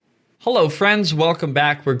Hello, friends. Welcome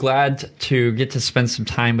back. We're glad to get to spend some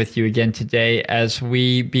time with you again today as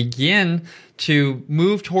we begin to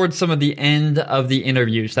move towards some of the end of the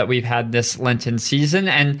interviews that we've had this Lenten season.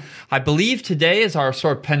 And I believe today is our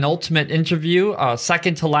sort of penultimate interview,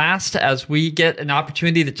 second to last, as we get an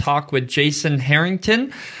opportunity to talk with Jason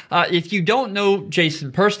Harrington. If you don't know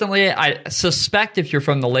Jason personally, I suspect if you're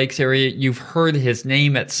from the Lakes area, you've heard his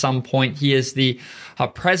name at some point. He is the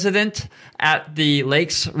president at the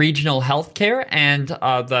Lakes Regional Healthcare and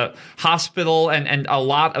the hospital and a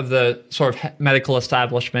lot of the sort of medical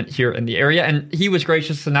establishment here in the area. And he was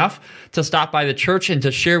gracious enough to stop by the church and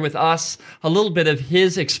to share with us a little bit of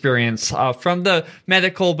his experience from the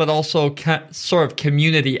medical but also sort of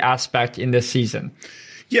community aspect in this season.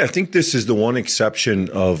 Yeah, I think this is the one exception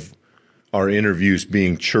of our interviews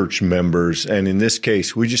being church members. And in this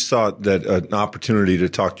case, we just thought that an opportunity to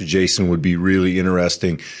talk to Jason would be really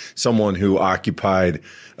interesting. Someone who occupied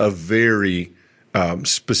a very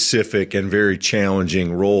specific and very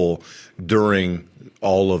challenging role during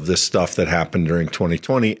all of this stuff that happened during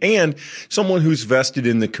 2020, and someone who's vested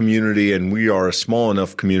in the community. And we are a small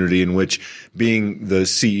enough community in which being the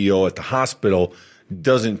CEO at the hospital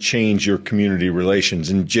doesn't change your community relations.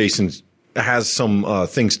 And Jason's has some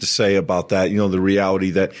things to say about that. You know, the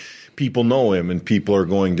reality that people know him and people are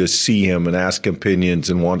going to see him and ask opinions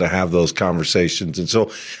and want to have those conversations. And so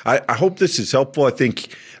I hope this is helpful. I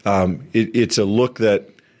think it's a look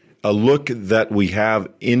that we have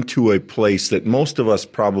into a place that most of us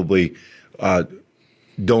probably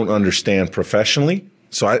don't understand professionally.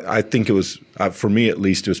 So I think it was, for me at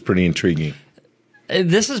least, it was pretty intriguing.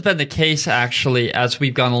 This has been the case, actually, as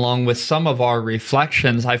we've gone along with some of our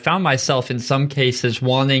reflections. I found myself in some cases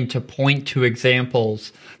wanting to point to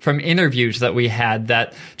examples from interviews that we had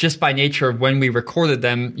that just by nature of when we recorded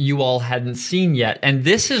them, you all hadn't seen yet. And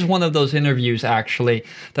this is one of those interviews, actually,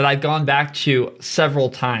 that I've gone back to several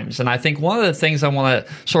times. And I think one of the things I want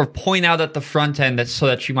to sort of point out at the front end so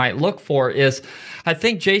that you might look for is I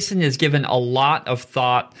think Jason has given a lot of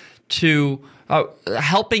thought to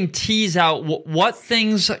helping tease out what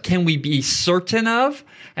things can we be certain of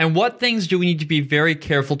and what things do we need to be very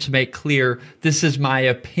careful to make clear this is my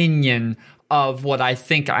opinion of what I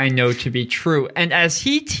think I know to be true. And as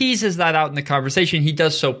he teases that out in the conversation, he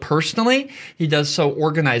does so personally, he does so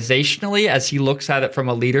organizationally as he looks at it from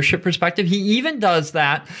a leadership perspective. He even does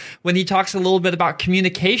that when he talks a little bit about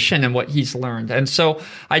communication and what he's learned. And so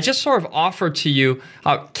I just sort of offer to you,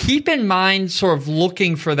 keep in mind sort of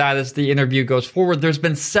looking for that as the interview goes forward. There's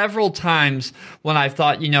been several times when I've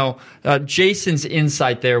thought, Jason's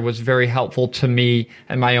insight there was very helpful to me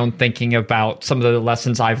and my own thinking about some of the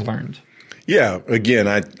lessons I've learned. Yeah, again,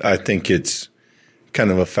 I think it's kind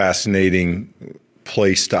of a fascinating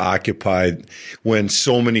place to occupy when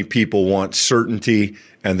so many people want certainty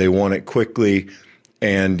and they want it quickly,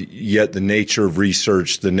 and yet the nature of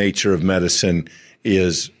research, the nature of medicine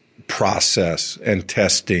is process and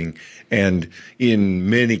testing, and in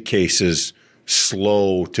many cases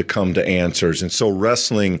slow to come to answers. And so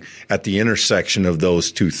wrestling at the intersection of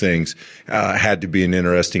those two things had to be an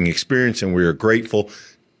interesting experience, and we are grateful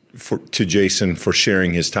to Jason for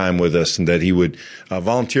sharing his time with us and that he would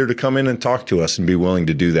volunteer to come in and talk to us and be willing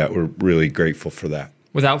to do that. We're really grateful for that.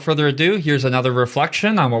 Without further ado, here's another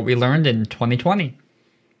reflection on what we learned in 2020.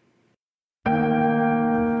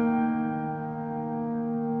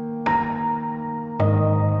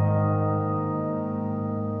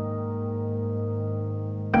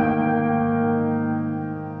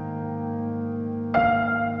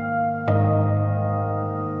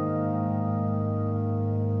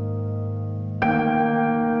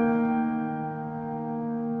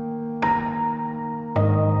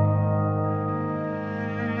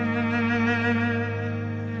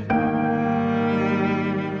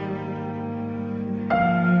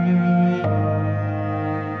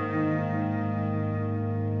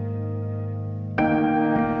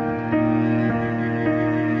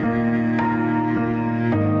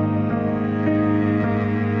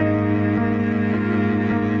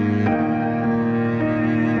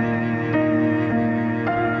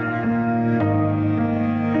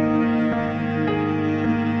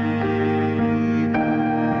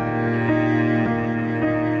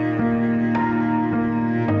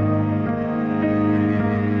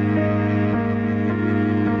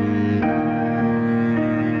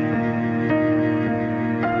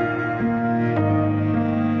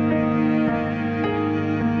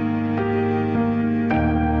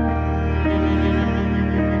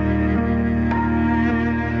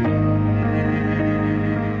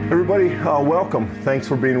 Everybody, welcome. Thanks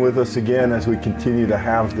for being with us again as we continue to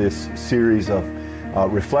have this series of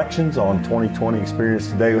reflections on 2020 experience.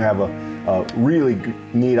 Today we have a really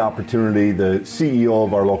neat opportunity. The CEO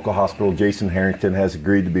of our local hospital, Jason Harrington, has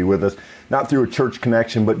agreed to be with us, not through a church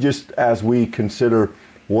connection, but just as we consider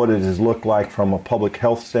what it has looked like from a public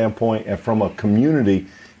health standpoint and from a community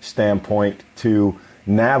standpoint to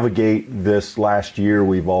navigate this last year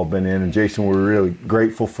we've all been in. And Jason, we're really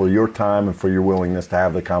grateful for your time and for your willingness to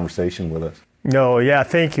have the conversation with us. No, yeah,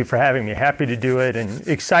 thank you for having me. Happy to do it and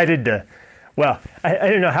excited to, well, I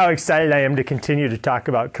don't know how excited I am to continue to talk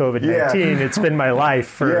about COVID-19. Yeah. It's been my life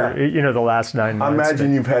for, the last 9 months. I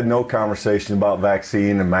imagine you've had no conversation about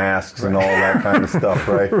vaccine and masks and all that kind of stuff,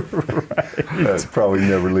 right? Right. That probably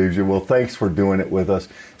never leaves you. Well, thanks for doing it with us.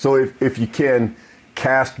 So if you can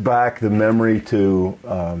cast back the memory to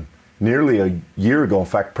nearly a year ago, in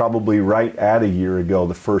fact, probably right at a year ago,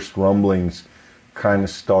 the first rumblings kind of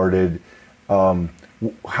started.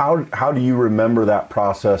 How do you remember that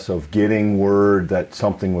process of getting word that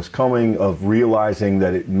something was coming, of realizing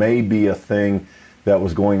that it may be a thing that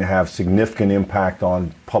was going to have significant impact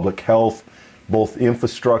on public health, both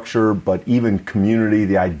infrastructure, but even community,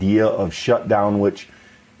 the idea of shutdown, which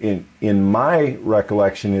in my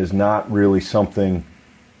recollection is not really something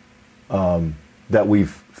that we've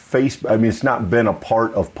faced. I mean, it's not been a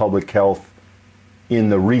part of public health in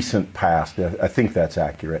the recent past. I think that's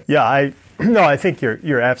accurate. Yeah, I think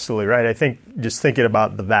you're absolutely right. I think just thinking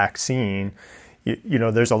about the vaccine,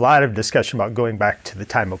 there's a lot of discussion about going back to the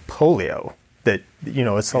time of polio, that,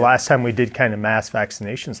 it's the last time we did kind of mass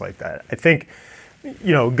vaccinations like that. I think,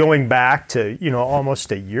 going back to,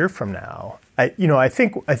 almost a year from now, I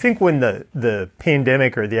think when the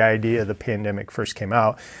pandemic or the idea of the pandemic first came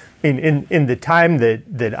out, in the time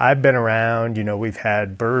that I've been around, we've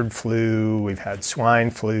had bird flu, we've had swine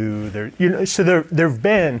flu, so there've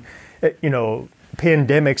been,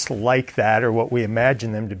 pandemics like that, or what we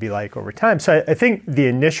imagine them to be like over time. So I think the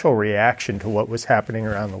initial reaction to what was happening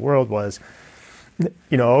around the world was,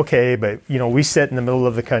 okay, but, we sit in the middle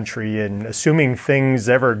of the country, and assuming things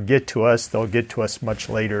ever get to us, they'll get to us much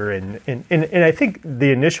later. And I think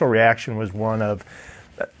the initial reaction was one of,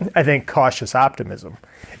 I think, cautious optimism.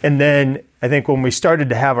 And then I think when we started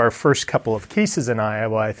to have our first couple of cases in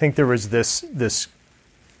Iowa, I think there was this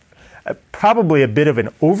probably a bit of an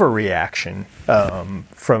overreaction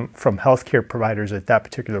from healthcare providers at that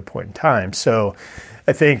particular point in time. So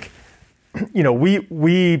I think,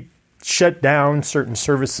 we shut down certain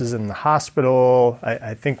services in the hospital.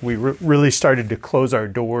 I think we really started to close our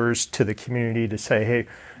doors to the community to say, hey,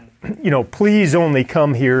 please only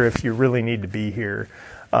come here if you really need to be here.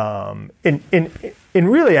 And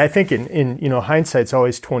really, I think in hindsight's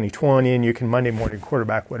always 2020, and you can Monday morning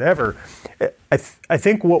quarterback whatever. I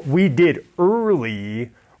think what we did early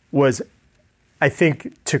was, I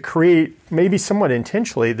think, to create, maybe somewhat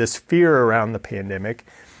intentionally, this fear around the pandemic.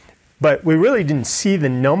 But we really didn't see the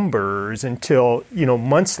numbers until,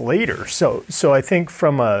 months later. So I think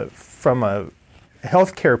from a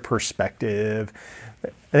healthcare perspective,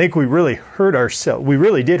 I think we really hurt ourselves. We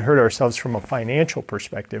really did hurt ourselves from a financial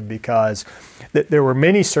perspective, because there were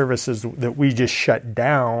many services that we just shut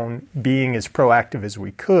down, being as proactive as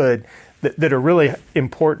we could, that are really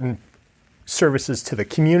important services to the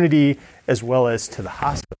community as well as to the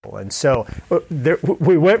hospital. And so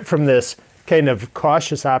we went from this kind of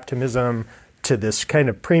cautious optimism to this kind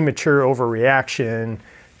of premature overreaction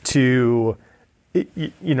to,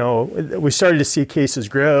 we started to see cases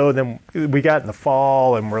grow. Then we got in the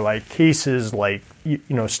fall, and we're like, cases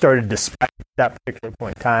started to spike at that particular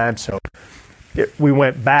point in time. So we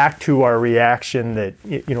went back to our reaction that,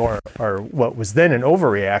 our what was then an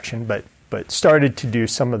overreaction, but started to do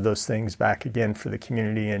some of those things back again for the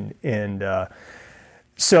community. And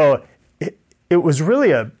so it was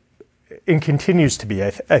really and continues to be, I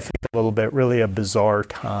think, a little bit really a bizarre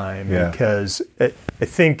time, because I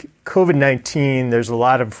think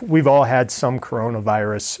COVID-19, we've all had some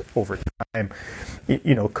coronavirus over time.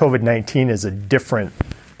 COVID-19 is a different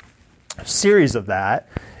series of that.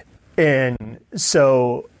 And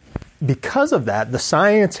so because of that, the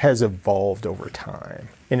science has evolved over time,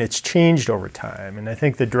 and it's changed over time. And I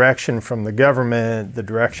think the direction from the government, the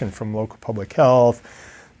direction from local public health,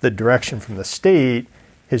 the direction from the state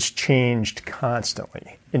has changed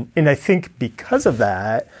constantly. And I think because of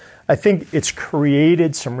that, I think it's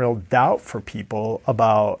created some real doubt for people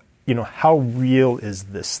about, how real is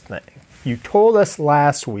this thing? You told us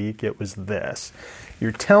last week it was this.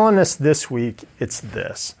 You're telling us this week it's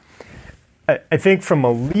this. I think from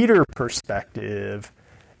a leader perspective,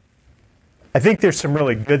 I think there's some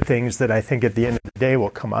really good things that I think at the end of the day will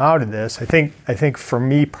come out of this. I think for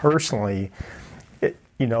me personally,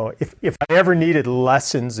 if I ever needed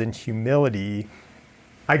lessons in humility,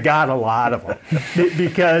 I got a lot of them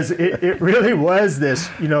because it really was this,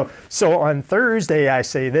 so on Thursday I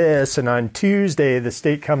say this, and on Tuesday the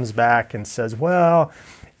state comes back and says, well,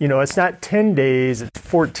 it's not 10 days, it's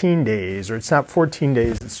 14 days, or it's not 14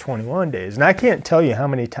 days, it's 21 days. And I can't tell you how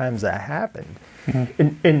many times that happened.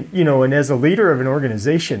 Mm-hmm. And as a leader of an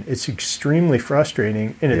organization, it's extremely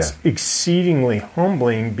frustrating, and it's exceedingly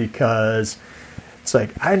humbling because it's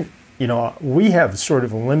like, we have sort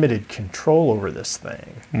of limited control over this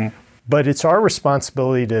thing. Mm. But it's our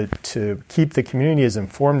responsibility to keep the community as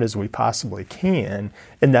informed as we possibly can,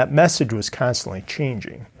 and that message was constantly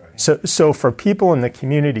changing. Right. So for people in the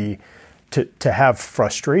community to have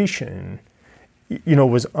frustration,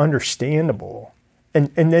 was understandable. And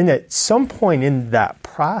then at some point in that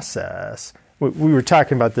process, we were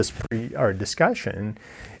talking about this pre our discussion,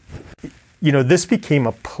 this became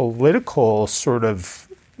a political sort of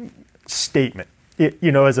statement,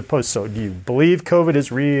 as opposed to, do you believe COVID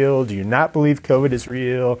is real? Do you not believe COVID is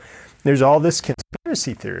real? There's all this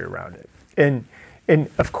conspiracy theory around it. And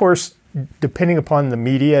of course, depending upon the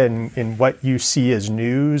media and what you see as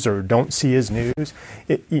news or don't see as news,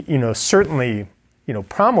 it certainly,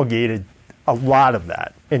 promulgated a lot of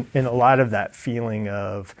that and a lot of that feeling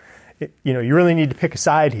of, you really need to pick a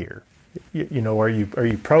side here. Are you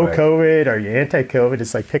pro-COVID? Are you anti-COVID?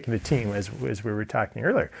 It's like picking a team, as we were talking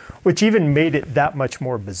earlier, which even made it that much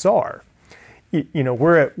more bizarre.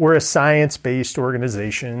 We're a science-based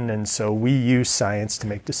organization, and so we use science to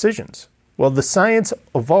make decisions. Well, the science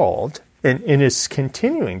evolved and is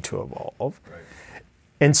continuing to evolve, right.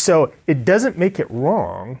 And so it doesn't make it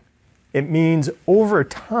wrong. It means over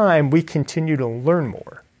time we continue to learn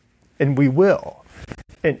more, and we will.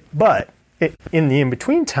 But in the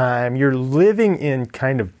in-between time, you're living in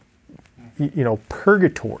kind of,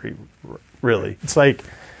 purgatory, really. It's like,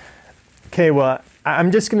 okay, well,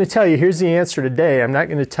 I'm just going to tell you, here's the answer today. I'm not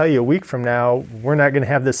going to tell you a week from now, we're not going to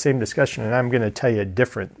have this same discussion, and I'm going to tell you a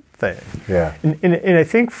different thing. Yeah. And I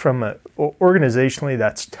think organizationally,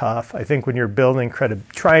 that's tough. I think when you're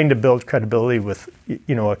trying to build credibility with,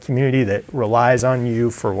 a community that relies on you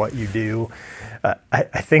for what you do, I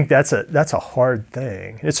think that's a hard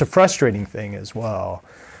thing. It's a frustrating thing as well.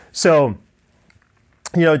 So,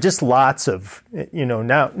 just lots of,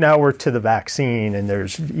 now we're to the vaccine, and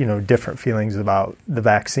there's, different feelings about the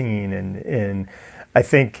vaccine. And I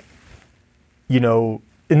think,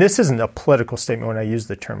 and this isn't a political statement when I use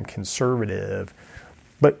the term conservative,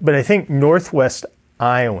 but I think Northwest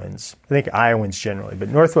Iowans, I think Iowans generally, but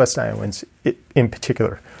Northwest Iowans in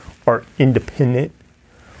particular, are independent.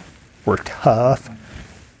 We're tough,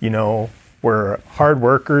 we're hard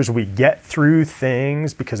workers. We get through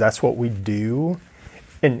things because that's what we do.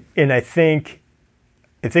 And I think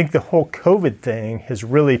the whole COVID thing has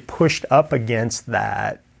really pushed up against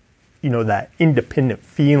that, that independent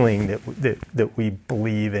feeling that we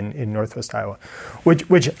believe in Northwest Iowa,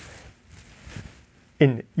 which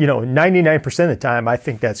in 99% of the time I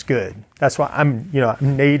think that's good. That's why I'm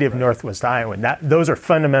native Northwest Iowan. Those are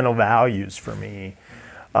fundamental values for me.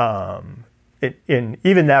 And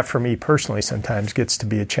even that for me personally sometimes gets to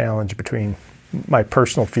be a challenge between my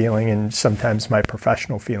personal feeling and sometimes my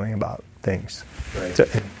professional feeling about things.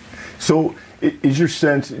 Right. So is your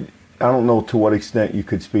sense, I don't know to what extent you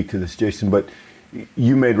could speak to this, Jason, but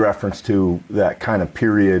you made reference to that kind of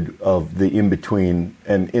period of the in-between.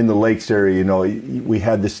 And in the Lakes area, we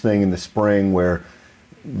had this thing in the spring where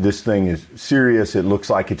this thing is serious. It looks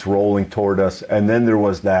like it's rolling toward us. And then there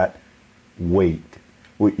was that wait.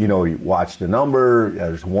 You watch the number,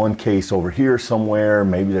 there's one case over here somewhere,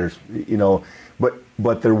 maybe there's,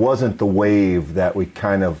 but there wasn't the wave that we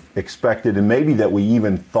kind of expected, and maybe that we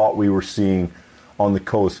even thought we were seeing on the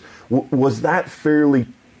coast. Was that fairly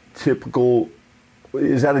typical?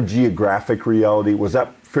 Is that a geographic reality? Was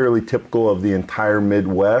that fairly typical of the entire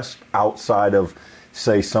Midwest outside of,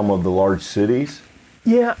 say, some of the large cities?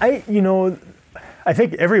 Yeah, I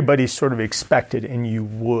think everybody sort of expected, and you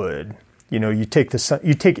would. You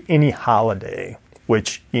take any holiday,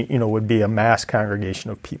 which would be a mass congregation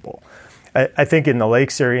of people. I think in the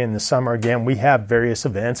Lakes area in the summer, again, we have various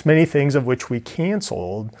events, many things of which we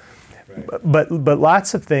canceled, right. but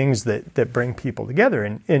lots of things that bring people together.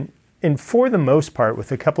 And for the most part,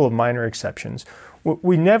 with a couple of minor exceptions,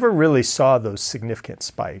 we never really saw those significant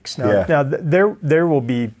spikes. Now there will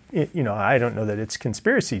be, I don't know that it's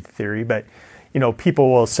conspiracy theory, but people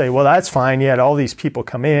will say, well, that's fine. You had all these people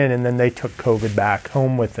come in and then they took COVID back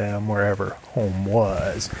home with them, wherever home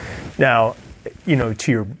was. Now,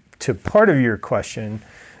 to part of your question,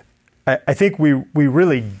 I think we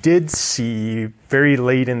really did see very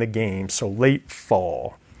late in the game, so late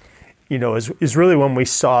fall, is really when we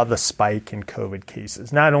saw the spike in COVID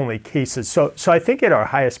cases. Not only cases, so I think at our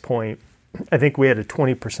highest point, I think we had a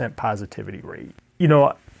 20% positivity rate.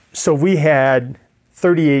 So we had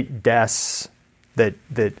 38 deaths that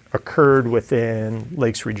occurred within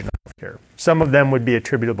Lakes Regional Healthcare. Some of them would be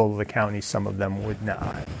attributable to the county, some of them would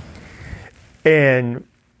not. And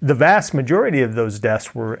the vast majority of those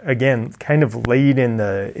deaths were, again, kind of late in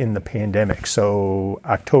the pandemic. So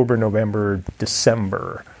October, November,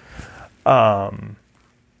 December. And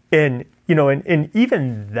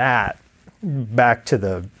even that, back to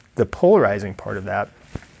the polarizing part of that,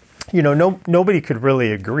 nobody could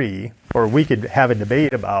really agree, or we could have a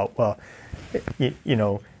debate about, well, did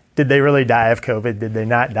they really die of COVID? Did they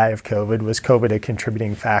not die of COVID? Was COVID a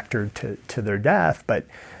contributing factor to their death? But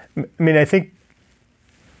I mean, I think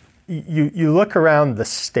you look around the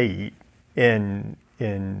state, and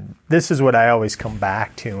this is what I always come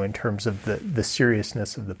back to in terms of the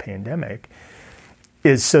seriousness of the pandemic,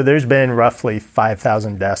 is so there's been roughly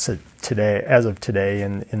 5,000 deaths as of today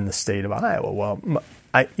in the state of Iowa. Well,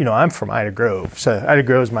 I'm from Ida Grove, so Ida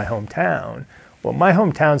Grove is my hometown. Well, my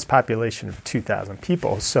hometown's population of 2,000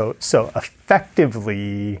 people, so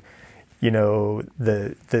effectively,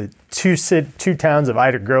 the two towns of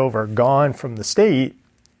Ida Grove are gone from the state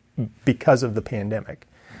because of the pandemic.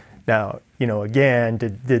 Now, again,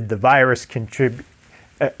 did the virus contribute?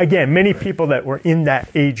 Again, many people that were in that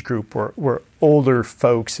age group were older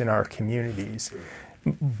folks in our communities.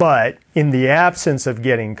 But in the absence of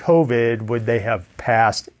getting COVID, would they have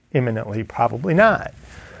passed imminently? Probably not.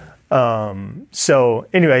 So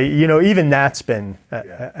anyway, even that's been,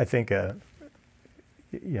 I think, anyway,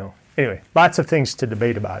 lots of things to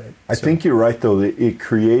debate about it. I think you're right, though. It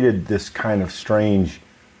created this kind of strange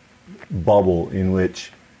bubble in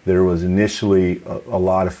which there was initially a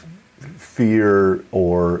lot of fear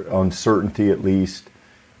or uncertainty, at least.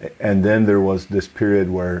 And then there was this period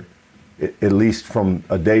where, at least from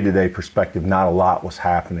a day-to-day perspective, not a lot was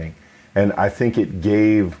happening. And I think it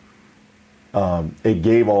gave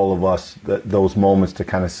all of us those moments to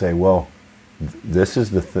kind of say, well, this is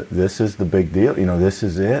the big deal. This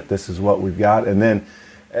is it. This is what we've got. And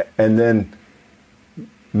then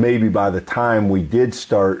maybe by the time we did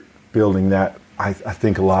start building that, I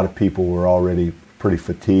think a lot of people were already pretty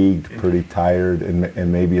fatigued, pretty tired,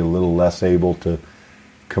 and maybe a little less able to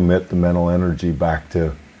commit the mental energy back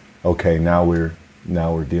to, okay, now we're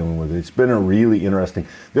dealing with it. It's been a really interesting.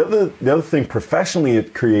 The other thing professionally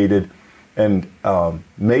it created, and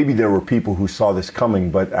maybe there were people who saw this coming,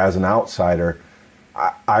 but as an outsider,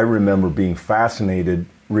 I remember being fascinated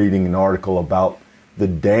reading an article about the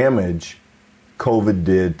damage COVID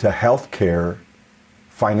did to healthcare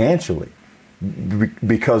financially.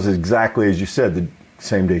 Because exactly as you said, the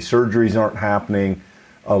same-day surgeries aren't happening,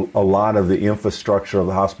 a lot of the infrastructure of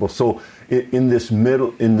the hospital. So in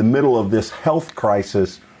the middle of this health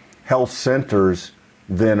crisis, health centers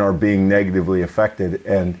then are being negatively affected,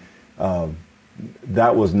 and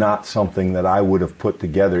that was not something that I would have put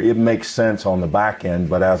together. It makes sense on the back end,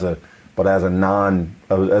 but as a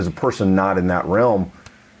person not in that realm,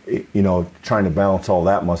 trying to balance all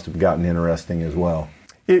that must have gotten interesting as well.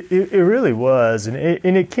 It really was, and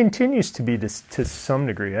it continues to be to some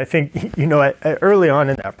degree. I think early on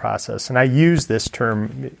in that process, and I use this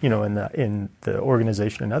term in the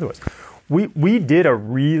organization in other ways, we did a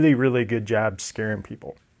really, really good job scaring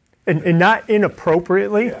people, and not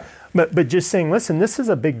inappropriately, yeah. but just saying, listen, this is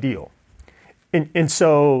a big deal, and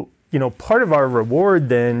so part of our reward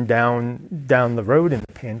then down the road in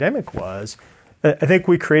the pandemic was, I think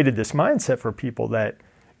we created this mindset for people that,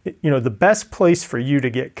 the best place for you to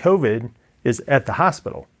get COVID is at the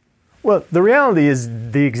hospital. Well, the reality is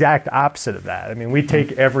the exact opposite of that. I mean, we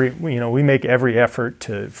take we make every effort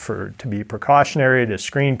to be precautionary, to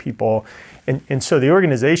screen people, and so the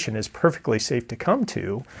organization is perfectly safe to come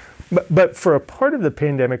to. But for a part of the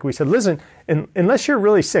pandemic, we said, listen, unless you're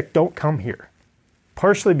really sick, don't come here.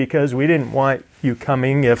 Partially because we didn't want you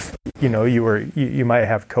coming if you might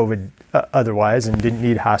have COVID otherwise and didn't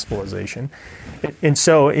need hospitalization. And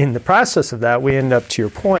so in the process of that, we end up, to your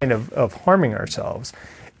point, of harming ourselves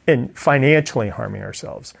and financially harming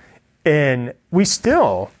ourselves. And we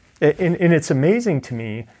still, and it's amazing to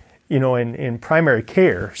me, in primary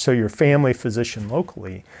care, so your family physician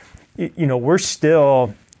locally, we're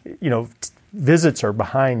still, visits are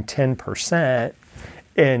behind 10%.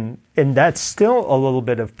 And that's still a little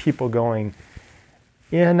bit of people going,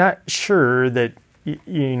 yeah, not sure that,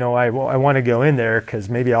 I want to go in there because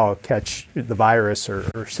maybe I'll catch the virus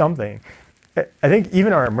or something. I think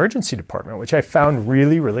even our emergency department, which I found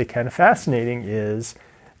really, really kind of fascinating, is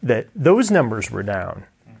that those numbers were down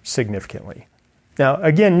significantly. Now,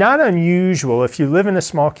 again, not unusual if you live in a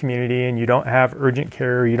small community and you don't have urgent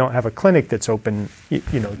care, or you don't have a clinic that's open,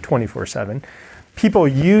 24/7. People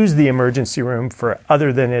use the emergency room for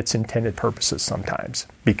other than its intended purposes sometimes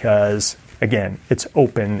because, again, it's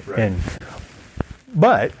open. Right.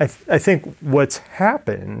 But I think what's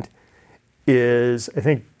happened is I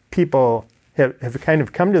think people have kind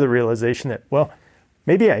of come to the realization that, well,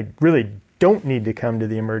 maybe I really don't need to come to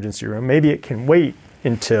the emergency room. Maybe it can wait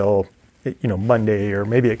until Monday, or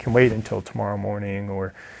maybe it can wait until tomorrow morning,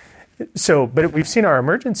 but we've seen our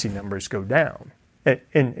emergency numbers go down.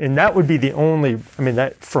 And that would be the only,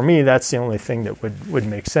 that for me, that's the only thing that would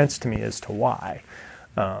make sense to me as to why.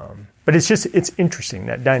 But it's interesting.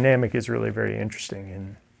 That dynamic is really very interesting.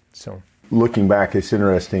 And so looking back, it's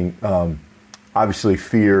interesting. Obviously,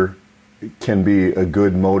 fear can be a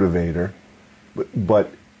good motivator,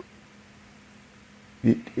 but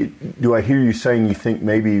do I hear you saying you think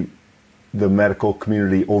maybe the medical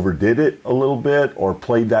community overdid it a little bit, or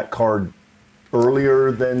played that card earlier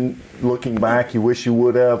than looking back you wish you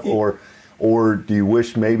would have, or do you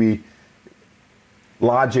wish maybe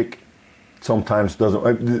logic sometimes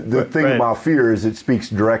doesn't? The thing about fear is it speaks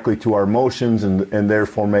directly to our emotions and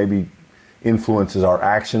therefore maybe influences our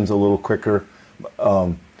actions a little quicker.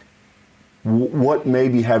 What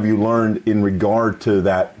maybe have you learned in regard to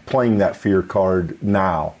that, playing that fear card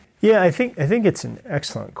now? Yeah, I think it's an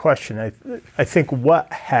excellent question. I think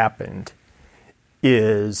what happened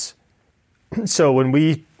is, so when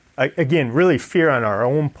we, again, really fear on our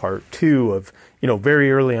own part too of,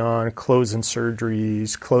 very early on closing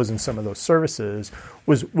surgeries, closing some of those services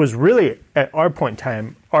was really at our point in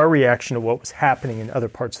time, our reaction to what was happening in other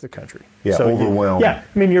parts of the country. Yeah, so overwhelmed.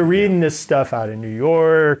 You're reading this stuff out of New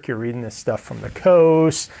York, you're reading this stuff from the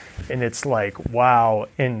coast, and it's like, wow,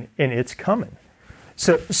 and it's coming.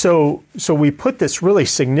 So we put this really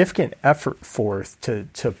significant effort forth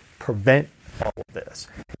to prevent all of this.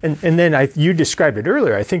 And then you described it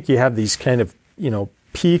earlier. I think you have these kind of,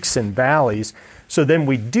 peaks and valleys. So then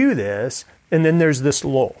we do this, and then there's this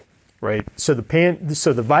lull, right? So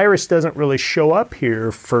the virus doesn't really show up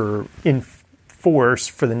here in force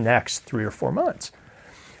for the next 3 or 4 months.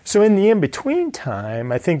 So in the in-between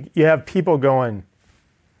time, I think you have people going,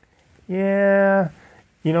 yeah,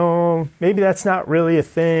 maybe that's not really a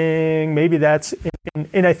thing. Maybe that's,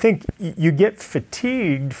 and I think you get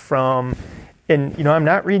fatigued from, and I'm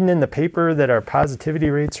not reading in the paper that our positivity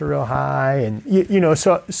rates are real high, and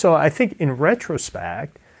so I think in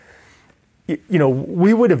retrospect,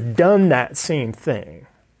 we would have done that same thing,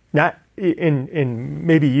 not in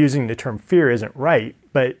maybe using the term fear isn't right,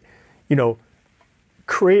 but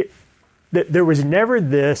create that there was never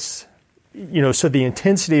this. So the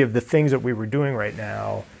intensity of the things that we were doing right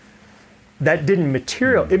now, that didn't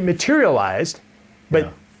it materialized,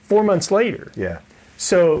 but 4 months later. Yeah.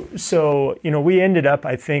 So we ended up,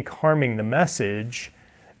 I think, harming the message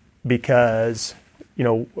because,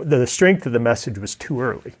 the strength of the message was too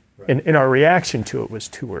early. Right. And our reaction to it was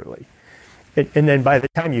too early. And then by the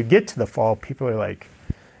time you get to the fall, people are like,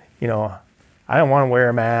 I don't want to wear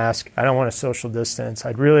a mask. I don't want to social distance.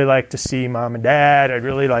 I'd really like to see mom and dad. I'd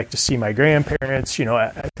really like to see my grandparents.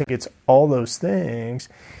 I think it's all those things.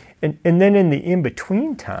 And then in the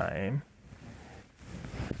in-between time,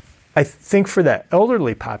 I think for that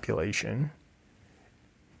elderly population,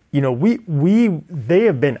 they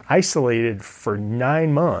have been isolated for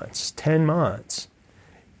 9 months, 10 months.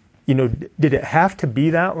 Did it have to be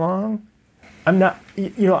that long? I'm not,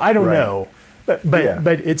 I don't know.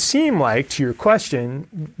 But it seemed like, to your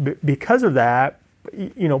question, because of that,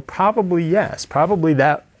 probably yes. Probably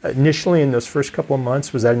that initially in those first couple of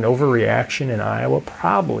months, was that an overreaction in Iowa?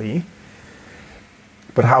 Probably.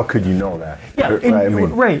 But how could you know that? Yeah,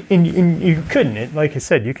 right. And you couldn't. Like I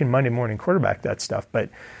said, you can Monday morning quarterback that stuff. But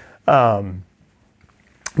I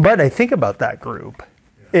think about that group,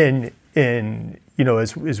 and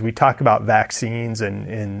as we talk about vaccines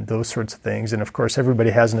and those sorts of things, and of course everybody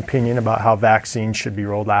has an opinion about how vaccines should be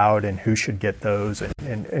rolled out and who should get those,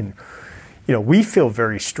 and we feel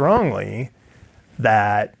very strongly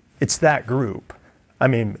that it's that group.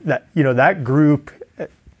 That group,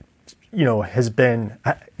 has been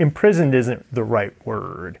imprisoned isn't the right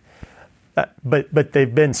word, but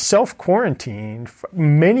they've been self-quarantined,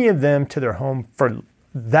 many of them to their home for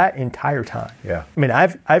that entire time. Yeah.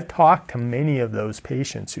 I've talked to many of those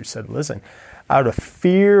patients who said, listen, out of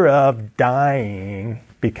fear of dying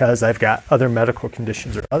because I've got other medical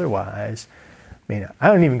conditions or otherwise, I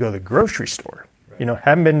don't even go to the grocery store. Right.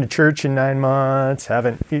 Haven't been to church in 9 months,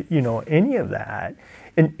 haven't, any of that.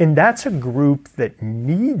 And that's a group that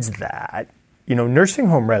needs that. Nursing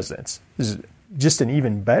home residents, just an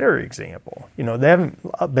even better example. They haven't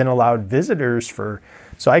been allowed visitors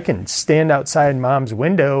so I can stand outside mom's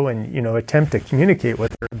window and, attempt to communicate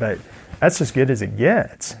with her, but that's as good as it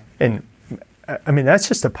gets. And I mean, that's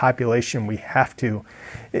just a population we have to,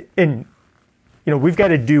 and, we've got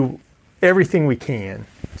to do everything we can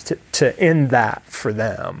to end that for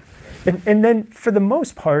them. And then for the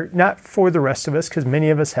most part, not for the rest of us, because many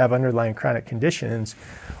of us have underlying chronic conditions,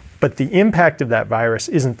 but the impact of that virus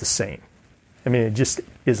isn't the same. I mean, it just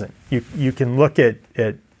isn't. You can look at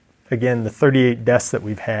again, the 38 deaths that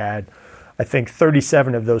we've had. I think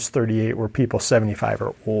 37 of those 38 were people 75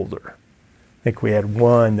 or older. I think we had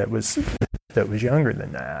one that was younger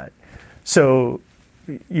than that. So,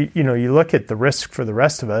 you look at the risk for the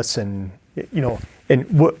rest of us, and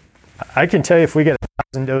what I can tell you, if we get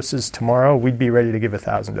 1,000 doses tomorrow, we'd be ready to give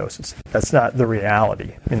 1,000 doses. That's not the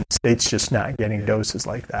reality. I mean, the state's just not getting doses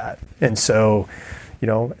like that. And so,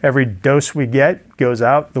 every dose we get goes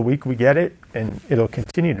out the week we get it, and it'll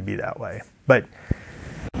continue to be that way. But,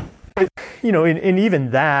 and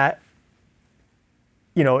even that,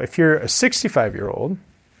 if you're a 65-year-old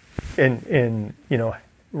and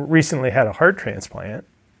recently had a heart transplant,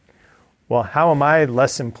 well, how am I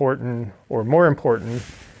less important or more important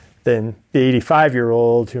than the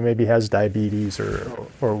 85-year-old who maybe has diabetes or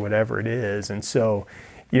whatever it is? And so,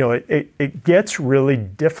 it gets really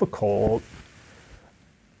difficult,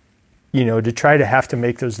 to try to have to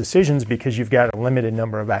make those decisions because you've got a limited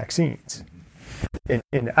number of vaccines.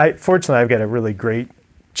 And fortunately, I've got a really great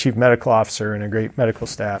chief medical officer and a great medical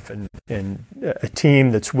staff and a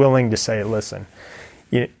team that's willing to say, listen,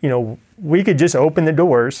 we could just open the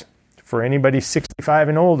doors for anybody 65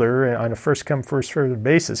 and older on a first come, first served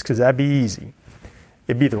basis, because that'd be easy.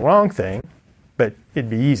 It'd be the wrong thing, but it'd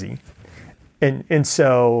be easy. And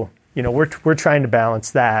so, we're trying to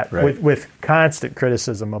balance that with constant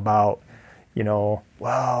criticism about,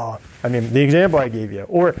 well, I mean, the example I gave you,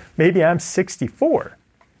 or maybe I'm 64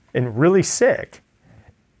 and really sick.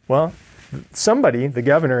 Well, somebody, the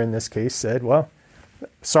governor in this case, said, well,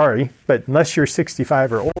 sorry, but unless you're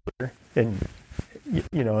 65 or older, and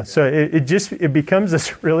so it becomes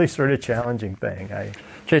this really sort of challenging thing.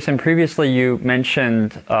 Jason, previously you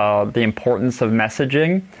mentioned the importance of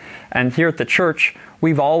messaging, and here at the church,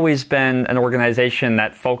 we've always been an organization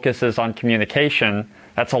that focuses on communication.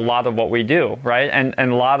 That's a lot of what we do, right? And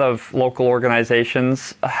a lot of local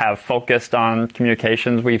organizations have focused on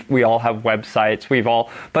communications. We all have websites.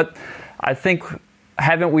 But I think,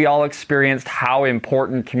 haven't we all experienced how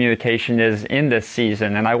important communication is in this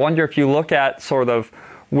season? And I wonder if you look at sort of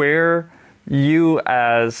where you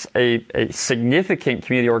as a significant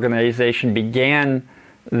community organization began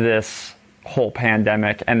this whole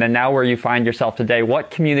pandemic, and then now where you find yourself today, what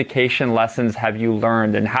communication lessons have you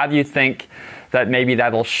learned, and how do you think that maybe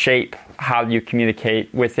that'll shape how you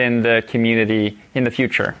communicate within the community in the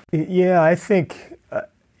future? Yeah, I think,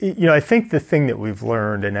 I think the thing that we've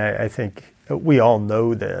learned, and I think we all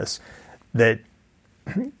know this, that,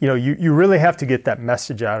 you really have to get that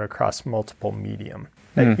message out across multiple medium.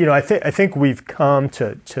 And, I think we've come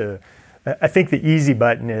to I think the easy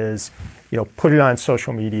button is, put it on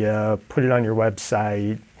social media, put it on your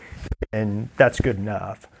website, and that's good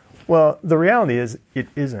enough. Well, the reality is it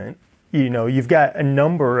isn't. You've got a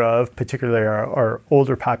number of, particularly our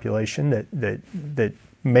older population that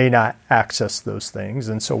may not access those things,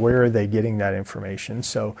 and so where are they getting that information?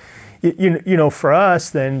 So, for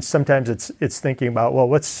us, then sometimes it's thinking about, well,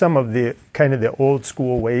 what's some of the kind of the old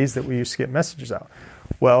school ways that we used to get messages out?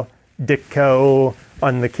 Well, Ditko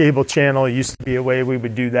on the cable channel used to be a way we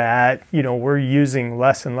would do that. We're using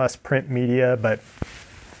less and less print media, but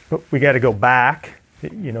we got to go back,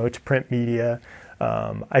 to print media.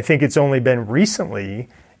 I think it's only been recently,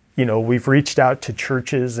 we've reached out to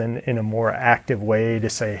churches in a more active way to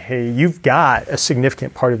say, hey, you've got a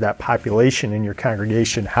significant part of that population in your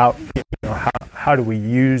congregation. How do we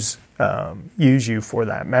use you for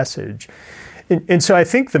that message? And so I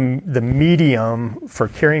think the medium for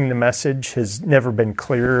carrying the message has never been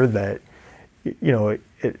clearer. That you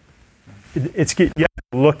have to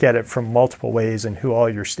look at it from multiple ways and who all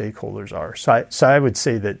your stakeholders are. So I would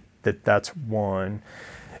say that's one.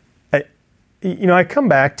 I come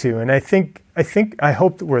back to, and I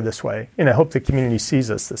hope that we're this way, and I hope the community sees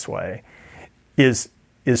us this way, is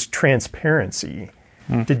transparency.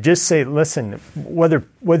 To just say, listen, whether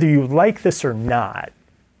you like this or not,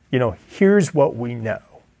 here's what we know.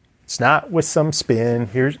 It's not with some spin.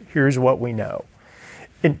 Here's what we know,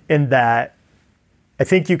 and that I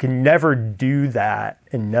think you can never do that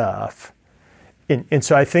enough. And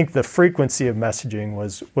so I think the frequency of messaging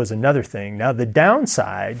was another thing. Now the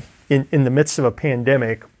downside in the midst of a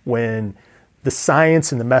pandemic, when the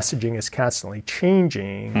science and the messaging is constantly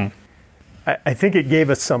changing, I think it gave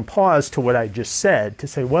us some pause to what I just said, to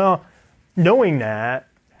say, well, knowing that,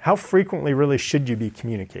 how frequently really should you be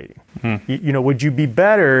communicating? Would you be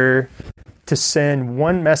better to send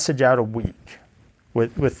one message out a week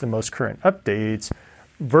with the most current updates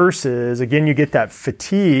versus, again, you get that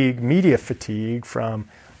media fatigue from,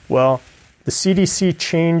 well, the CDC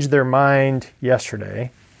changed their mind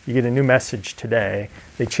yesterday. You get a new message today.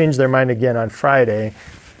 They changed their mind again on Friday.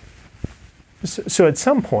 So at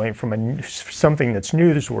some point, from something that's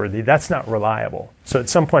newsworthy, that's not reliable. So at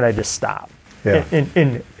some point, I just stop. Yeah.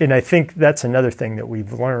 And I think that's another thing that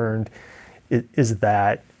we've learned is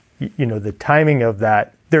that, the timing of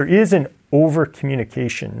that, there is an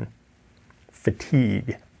over-communication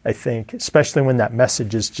fatigue, I think, especially when that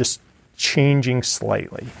message is just changing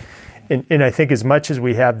slightly. And I think as much as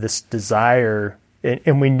we have this desire,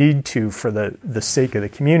 and we need to, for the sake of the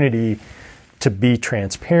community, to be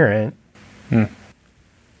transparent,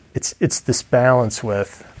 it's this balance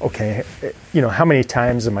with, okay, how many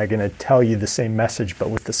times am I going to tell you the same message but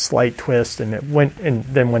with a slight twist, and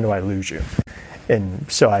then when do I lose you?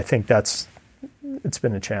 And so I think it's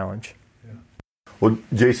been a challenge. Well,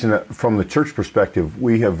 Jason, from the church perspective,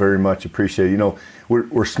 we have very much appreciated,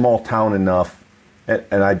 we're small town enough,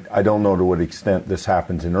 and I don't know to what extent this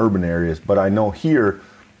happens in urban areas, but I know here,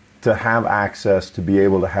 to have access to be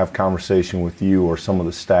able to have conversation with you or some of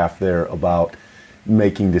the staff there about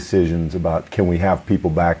making decisions about, can we have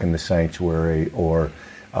people back in the sanctuary, or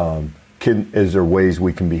is there ways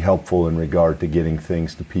we can be helpful in regard to getting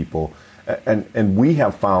things to people? And we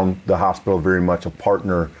have found the hospital very much a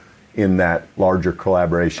partner in that larger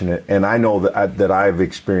collaboration. And I know that I've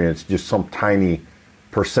experienced just some tiny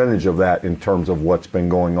percentage of that in terms of what's been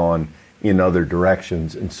going on in other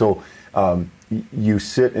directions. And so you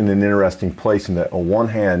sit in an interesting place in that, on one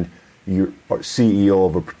hand, you're CEO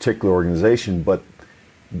of a particular organization, but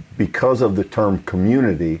because of the term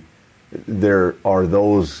community, there are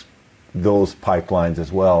those pipelines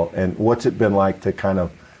as well. And what's it been like to kind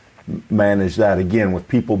of manage that, again, with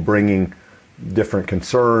people bringing different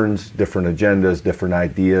concerns, different agendas, different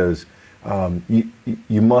ideas?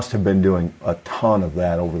 You must have been doing a ton of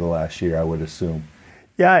that over the last year, I would assume.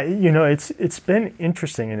 Yeah, it's been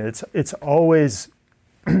interesting, and it's always,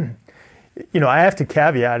 I have to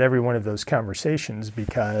caveat every one of those conversations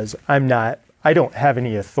because I don't have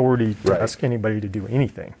any authority to ask anybody to do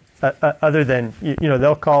anything other than,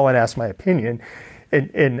 they'll call and ask my opinion,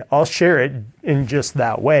 and I'll share it in just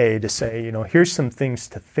that way to say, here's some things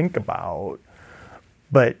to think about,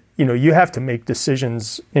 but you have to make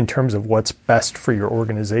decisions in terms of what's best for your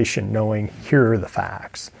organization, knowing here are the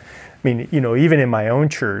facts. I mean, even in my own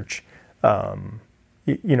church, I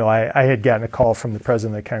had gotten a call from the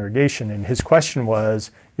president of the congregation, and his question was,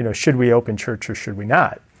 should we open church or should we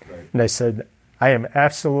not? Right. And I said,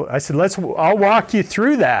 I'll walk you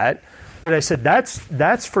through that. But I said,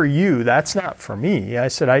 that's for you. That's not for me. I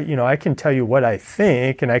said, I can tell you what I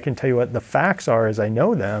think, and I can tell you what the facts are as I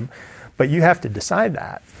know them, but you have to decide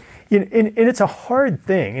that. And it's a hard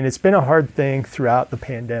thing, and it's been a hard thing throughout the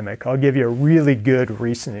pandemic. I'll give you a really good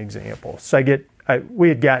recent example. So we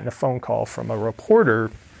had gotten a phone call from a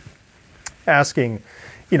reporter asking,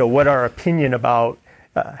 what our opinion about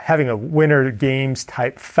having a Winter Games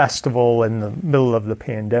type festival in the middle of the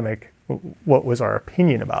pandemic, what was our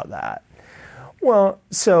opinion about that? Well,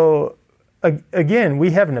 so again,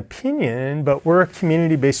 we have an opinion, but we're a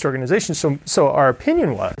community-based organization. So our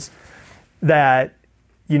opinion was that,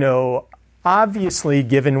 obviously,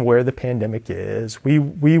 given where the pandemic is, we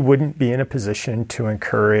wouldn't be in a position to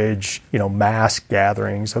encourage, mass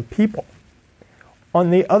gatherings of people. On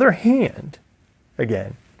the other hand,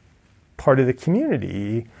 again, part of the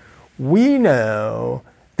community, we know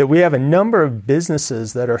that we have a number of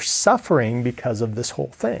businesses that are suffering because of this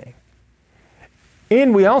whole thing.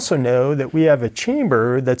 And we also know that we have a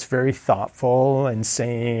chamber that's very thoughtful and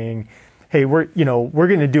saying, hey, we're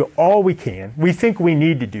going to do all we can. We think we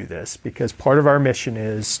need to do this because part of our mission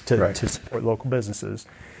is to support local businesses.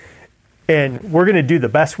 And we're going to do the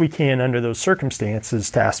best we can under those circumstances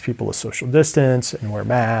to ask people to social distance and wear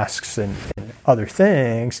masks and other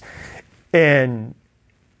things. And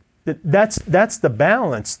that's the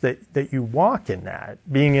balance that you walk in that,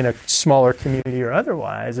 being in a smaller community or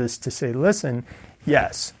otherwise, is to say, listen,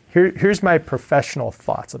 yes, here's my professional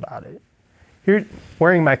thoughts about it. Here,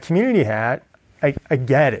 wearing my community hat, I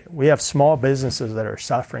get it. We have small businesses that are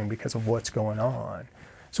suffering because of what's going on.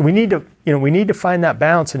 So we need to find that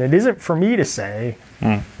balance, and it isn't for me to say,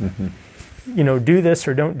 do this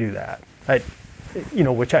or don't do that.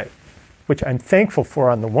 Which I'm thankful for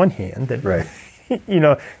on the one hand, that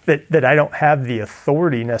that I don't have the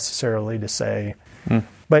authority necessarily to say.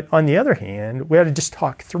 But on the other hand, we ought to just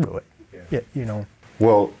talk through it.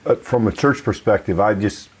 Well, from a church perspective,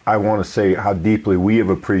 I want to say how deeply we have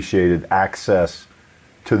appreciated access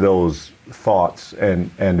to those thoughts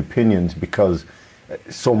and opinions, because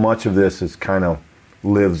so much of this is kind of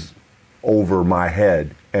lives over my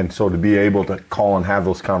head. And so to be able to call and have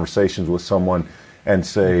those conversations with someone and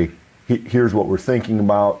say, here's what we're thinking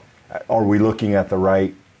about. Are we looking at the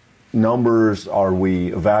right numbers? Are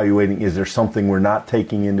we evaluating? Is there something we're not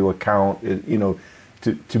taking into account?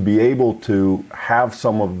 To be able to have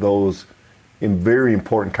some of those in very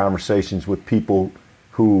important conversations with people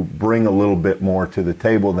who bring a little bit more to the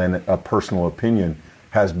table than a personal opinion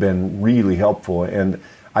has been really helpful. And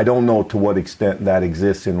I don't know to what extent that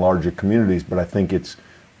exists in larger communities, but I think it's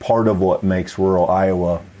part of what makes rural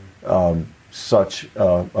Iowa such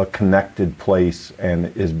a connected place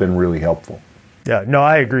and has been really helpful. Yeah, no,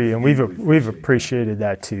 I agree, and we've appreciated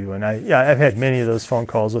that too. And I've had many of those phone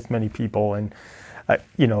calls with many people, and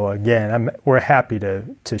again, we're happy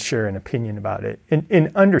to share an opinion about it.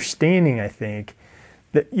 In understanding, I think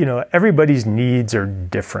that everybody's needs are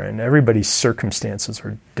different, everybody's circumstances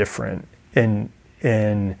are different, and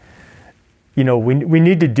we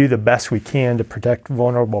need to do the best we can to protect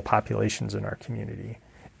vulnerable populations in our community,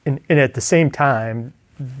 and at the same time,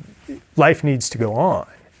 life needs to go on.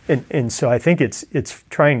 And so I think it's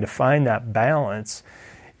trying to find that balance,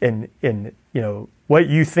 and what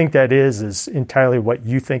you think that is entirely what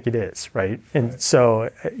you think it is, right? And so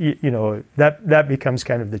that becomes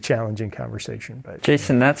kind of the challenging conversation. But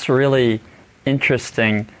Jason, that's really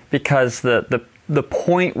interesting, because the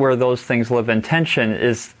point where those things live in tension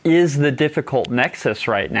is the difficult nexus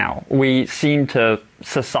right now. We seem to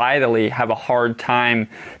societally have a hard time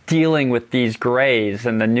dealing with these grays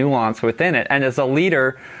and the nuance within it. And as a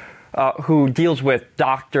leader who deals with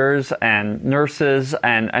doctors and nurses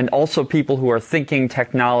and also people who are thinking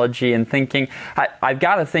technology and thinking, I've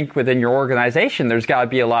got to think within your organization there's got to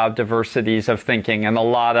be a lot of diversities of thinking and a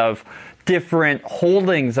lot of different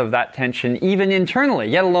holdings of that tension, even internally,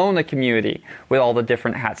 yet alone the community, with all the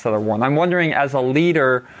different hats that are worn. I'm wondering, as a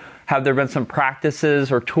leader, have there been some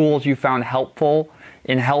practices or tools you found helpful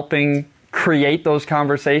in helping create those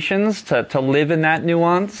conversations to live in that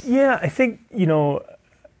nuance? Yeah, I think,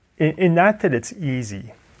 in not that it's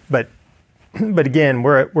easy, but again,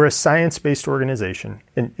 we're a science-based organization,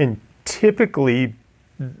 and typically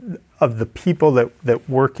of the people that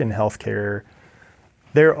work in healthcare,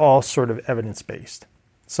 they're all sort of evidence-based.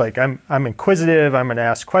 It's like, I'm inquisitive, I'm going to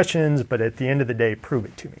ask questions, but at the end of the day, prove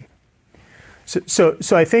it to me. So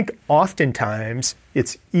I think oftentimes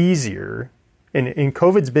it's easier, and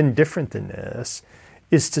COVID's been different than this,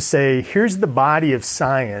 is to say, here's the body of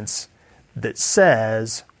science that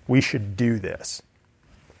says we should do this,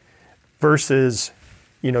 versus,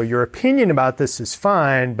 your opinion about this is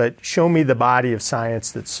fine, but show me the body of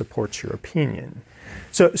science that supports your opinion.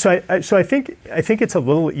 So I think it's a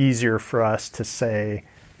little easier for us to say,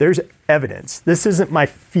 there's evidence. This isn't my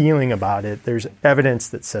feeling about it. There's evidence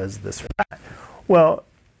that says this or that. Well,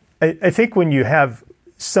 I think when you have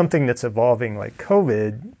something that's evolving like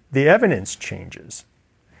COVID, the evidence changes.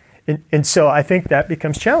 And so I think that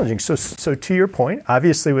becomes challenging. So to your point,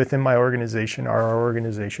 obviously within my organization, our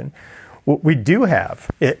organization, we do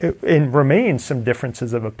have and remain some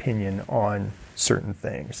differences of opinion on certain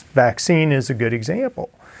things. Vaccine is a good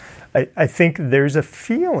example. I think there's a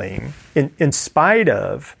feeling, in spite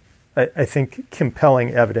of, I think,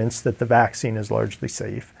 compelling evidence that the vaccine is largely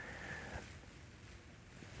safe.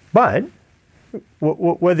 But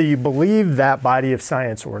whether you believe that body of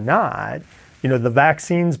science or not, the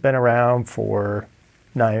vaccine's been around for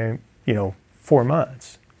 4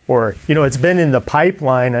 months, or it's been in the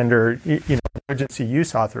pipeline under emergency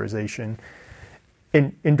use authorization.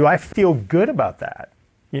 And do I feel good about that?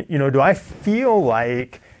 Do I feel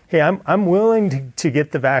like, hey, I'm willing to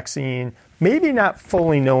get the vaccine, maybe not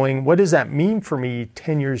fully knowing what does that mean for me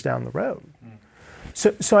 10 years down the road.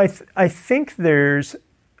 So I think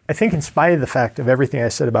in spite of the fact of everything I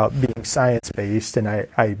said about being science-based, and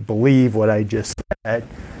I believe what I just said,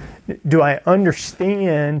 do I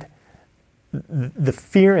understand the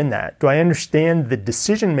fear in that? Do I understand the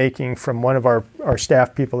decision-making from one of our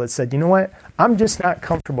staff people that said, you know what, I'm just not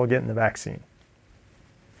comfortable getting the vaccine.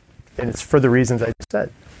 And it's for the reasons I just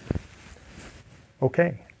said.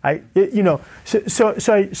 Okay.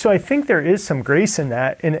 So I think there is some grace in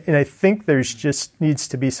that, and I think there's just needs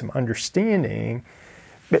to be some understanding,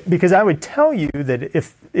 because I would tell you that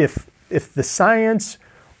if the science,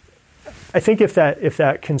 I think if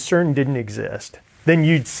that concern didn't exist, then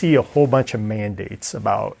you'd see a whole bunch of mandates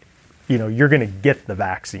about you're going to get the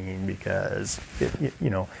vaccine because,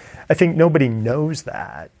 I think nobody knows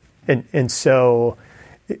that. And so,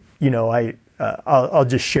 I'll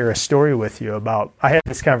just share a story with you about, I had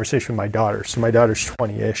this conversation with my daughter. So my daughter's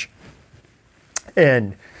 20-ish.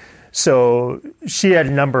 And so she had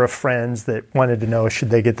a number of friends that wanted to know, should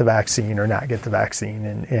they get the vaccine or not get the vaccine?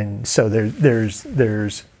 And so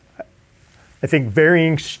there's I think,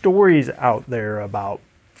 varying stories out there about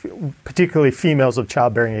particularly females of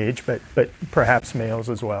childbearing age, but perhaps males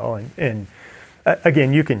as well. And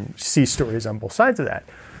again, you can see stories on both sides of that.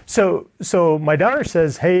 So my daughter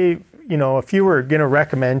says, hey, if you were going to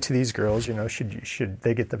recommend to these girls, should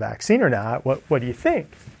they get the vaccine or not? What do you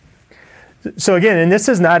think? So again, and this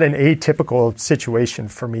is not an atypical situation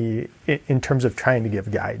for me in terms of trying to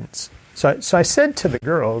give guidance. So I said to the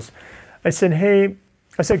girls, I said,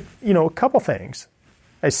 a couple things.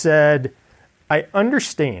 I said, I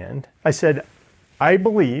understand. I said, I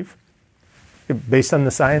believe, based on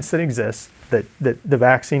the science that exists, that the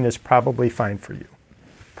vaccine is probably fine for you.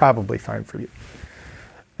 Probably fine for you.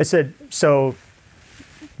 I said,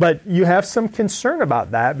 but you have some concern about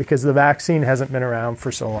that because the vaccine hasn't been around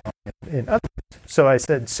for so long in others. So I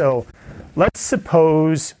said, let's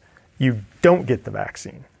suppose you don't get the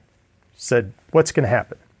vaccine. Said, what's going to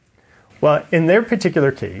happen? Well, in their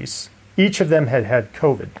particular case, each of them had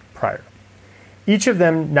COVID prior. Each of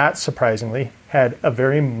them, not surprisingly, had a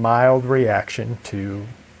very mild reaction to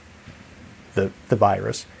the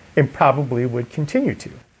virus and probably would continue to.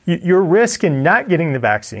 Your risk in not getting the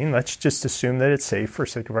vaccine, let's just assume that it's safe for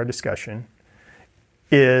sake of our discussion,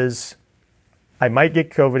 is I might get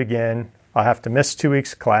COVID again, I'll have to miss 2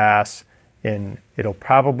 weeks class, and it'll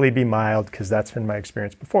probably be mild because that's been my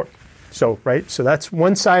experience before. So that's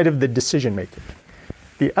one side of the decision making.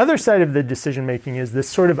 The other side of the decision making is this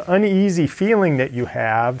sort of uneasy feeling that you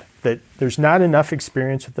have that there's not enough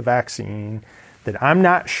experience with the vaccine, that I'm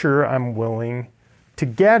not sure I'm willing to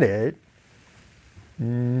get it,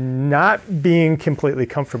 not being completely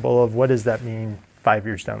comfortable of what does that mean 5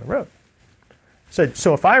 years down the road.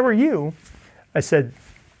 So if I were you, I said,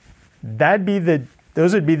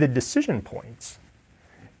 those would be the decision points.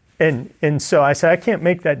 And so I said, I can't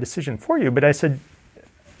make that decision for you, but I said,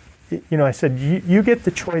 you get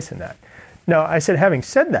the choice in that. Now, I said, having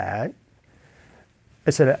said that, I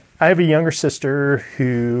said, I have a younger sister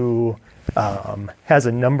who has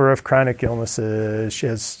a number of chronic illnesses. She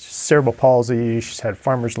has cerebral palsy. She's had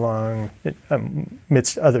farmer's lung,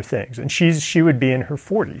 amidst other things. And she would be in her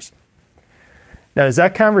 40s. Now, does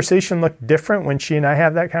that conversation look different when she and I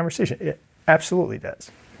have that conversation? It absolutely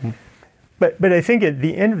does. But I think at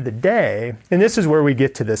the end of the day, and this is where we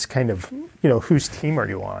get to this kind of, whose team are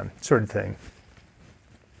you on sort of thing.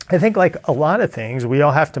 I think like a lot of things, we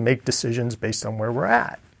all have to make decisions based on where we're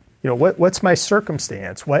at. What's my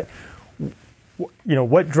circumstance? What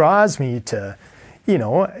draws me to,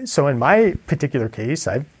 so in my particular case,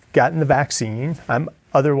 I've gotten the vaccine. I'm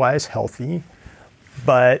otherwise healthy,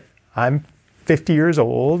 but I'm 50 years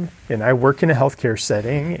old and I work in a healthcare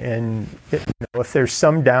setting, and if there's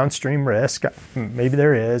some downstream risk, maybe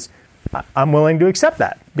there is, I'm willing to accept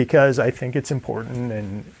that because I think it's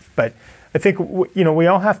important. But I think we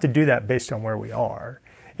all have to do that based on where we are,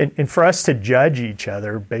 and for us to judge each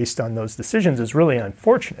other based on those decisions is really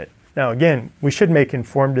unfortunate. Now, again, we should make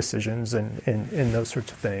informed decisions and those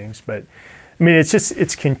sorts of things, but I mean,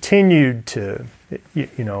 it's continued to,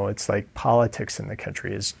 it's like politics in the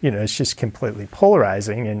country is, it's just completely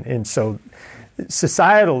polarizing. And so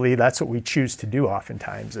societally, that's what we choose to do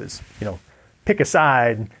oftentimes is, pick a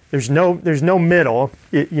side. There's no middle.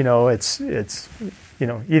 It's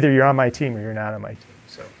either you're on my team or you're not on my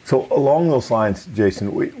team. So along those lines,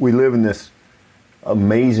 Jason, we live in this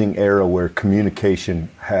amazing era where communication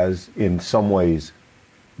has in some ways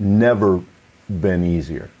never been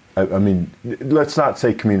easier. I mean, let's not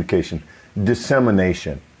say communication,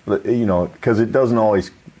 dissemination, because it doesn't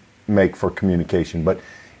always make for communication, but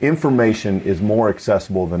information is more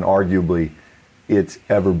accessible than arguably it's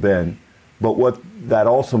ever been. But what that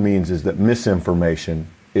also means is that misinformation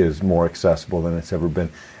is more accessible than it's ever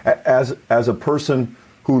been. As a person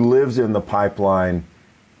who lives in the pipeline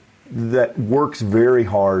that works very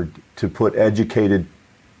hard to put educated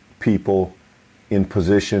people in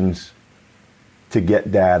positions to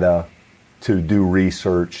get data, to do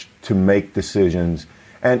research, to make decisions,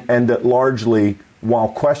 and that largely, while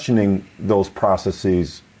questioning those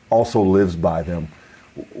processes, also lives by them.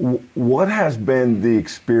 What has been the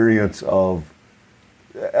experience of,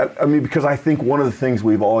 I mean, because I think one of the things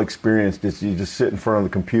we've all experienced is you just sit in front of the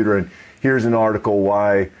computer and here's an article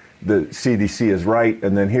why the CDC is right,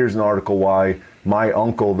 and then here's an article why my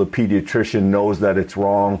uncle, the pediatrician, knows that it's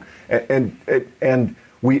wrong. And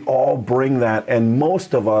we all bring that, and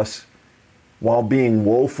most of us, while being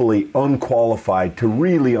woefully unqualified to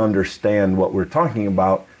really understand what we're talking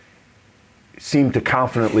about, seem to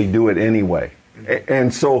confidently do it anyway.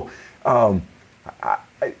 And so,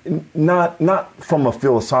 not from a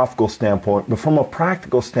philosophical standpoint, but from a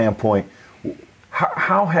practical standpoint,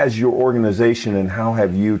 how has your organization and how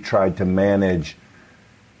have you tried to manage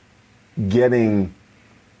getting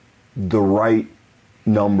the right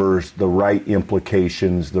numbers, the right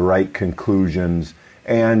implications, the right conclusions,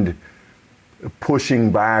 and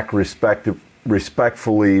pushing back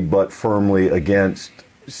respectfully but firmly against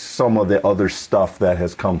some of the other stuff that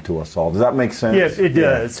has come to us all? Does that make sense? Yes, it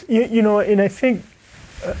does. You know, and I think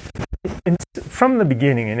from the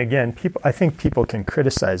beginning, and again, I think people can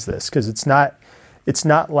criticize this because it's not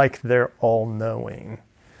like they're all knowing.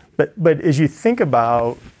 But as you think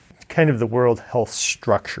about kind of the World Health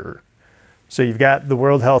structure, so you've got the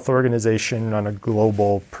World Health Organization on a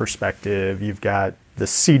global perspective, you've got the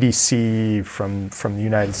CDC from the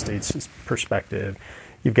United States' perspective,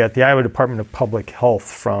 you've got the Iowa Department of Public Health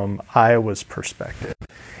from Iowa's perspective.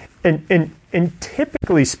 And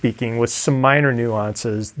typically speaking, with some minor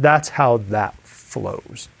nuances, that's how that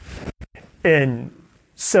flows. And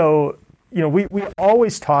so, you know, we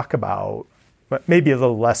always talk about, but maybe a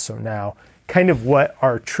little less so now, kind of what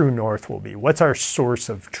our true north will be. What's our source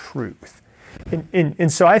of truth?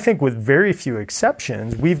 And so I think with very few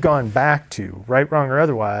exceptions, we've gone back to, right, wrong, or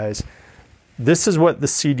otherwise, this is what the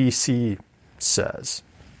CDC says.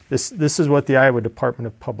 This is what the Iowa Department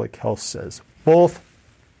of Public Health says. Both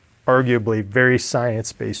arguably very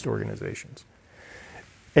science-based organizations.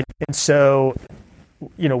 And so,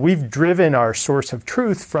 you know, we've driven our source of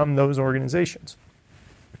truth from those organizations.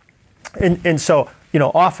 And so, you know,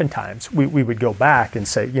 oftentimes we would go back and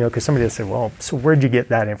say, you know, because somebody would say, well, so where'd you get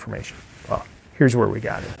that information? Well, here's where we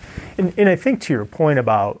got it. And I think to your point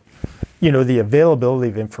about, you know, the availability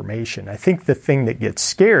of information, I think the thing that gets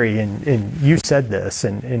scary, and you said this,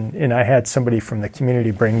 and I had somebody from the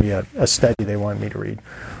community bring me a study they wanted me to read.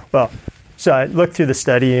 Well, so I looked through the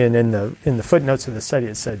study, and in the footnotes of the study,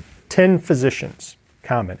 it said 10 physicians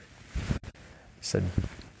commented. Said,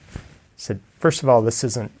 first of all, this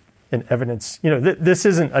isn't an evidence, you know, this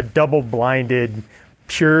isn't a double-blinded,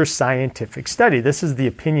 pure scientific study. This is the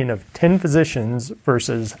opinion of 10 physicians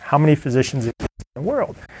versus how many physicians exist in the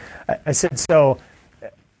world. I said, so,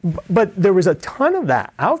 but there was a ton of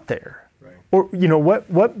that out there. Right. Or, you know,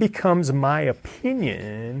 what becomes my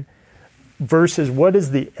opinion versus what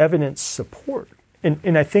does the evidence support?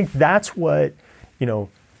 And I think that's what, you know,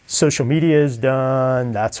 social media has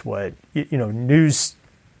done. That's what, you know, news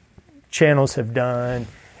channels have done.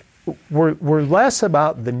 We're less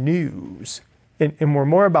about the news, and we're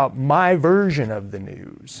more about my version of the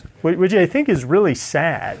news, which I think is really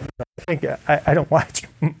sad. I think I don't watch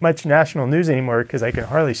much national news anymore because I can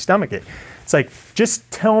hardly stomach it. It's like, just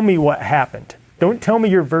tell me what happened. Don't tell me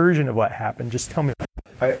your version of what happened. Just tell me what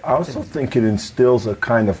happened. I also think it instills a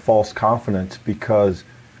kind of false confidence because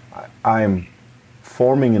I'm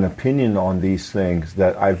forming an opinion on these things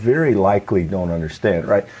that I very likely don't understand,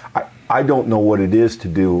 right? I don't know what it is to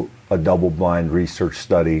do a double-blind research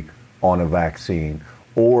study on a vaccine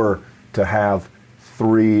or to have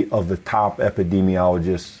 3 of the top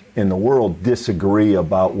epidemiologists in the world disagree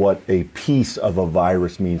about what a piece of a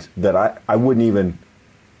virus means that I wouldn't even,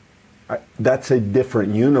 that's a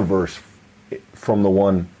different universe from the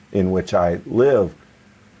one in which I live.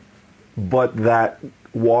 But that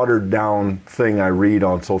watered down thing I read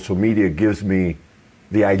on social media gives me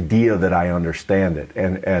the idea that I understand it.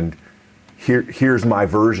 And here's my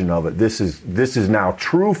version of it. This is now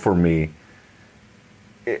true for me.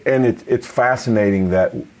 And it's fascinating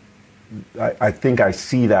that I think I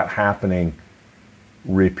see that happening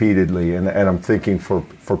repeatedly. And I'm thinking for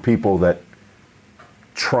people that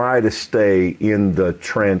try to stay in the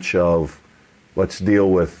trench of let's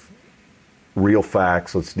deal with real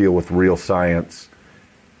facts, let's deal with real science,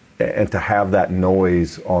 and to have that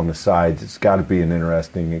noise on the sides, it's got to be an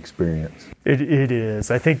interesting experience. It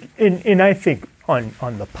is. I think, and I think on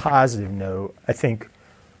the positive note, I think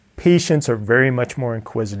patients are very much more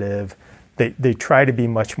inquisitive. They try to be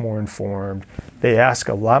much more informed. They ask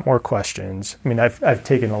a lot more questions. I mean, I've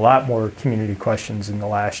taken a lot more community questions in the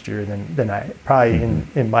last year than I probably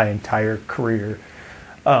in my entire career.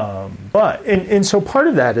 But so part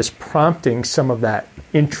of that is prompting some of that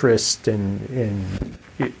interest and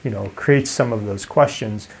you know, creates some of those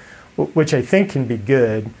questions, which I think can be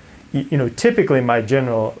good. You know, typically my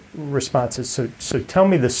general response is, so tell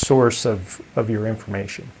me the source of your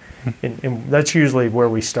information. And that's usually where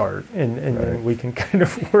we start, and then we can kind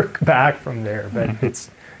of work back from there. But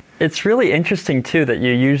it's really interesting, too, that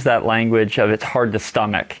you use that language of it's hard to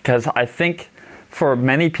stomach, because I think for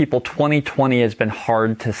many people, 2020 has been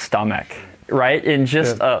hard to stomach, right? In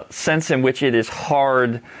just a sense in which it is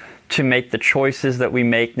hard to make the choices that we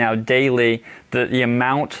make now daily,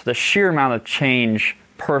 the sheer amount of change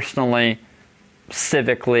personally,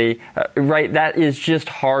 civically, right? That is just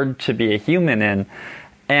hard to be a human in.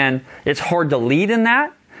 And it's hard to lead in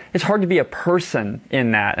that. It's hard to be a person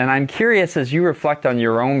in that. And I'm curious, as you reflect on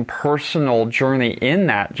your own personal journey in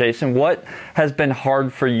that, Jason, what has been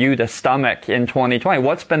hard for you to stomach in 2020?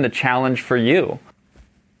 What's been the challenge for you?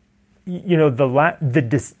 You know, the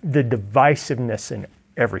divisiveness in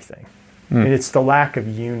everything. And it's the lack of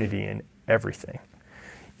unity in everything.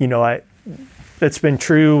 You know, that's been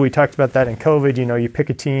true. We talked about that in COVID. You know, you pick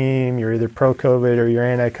a team, you're either pro-COVID or you're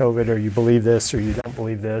anti-COVID, or you believe this or you don't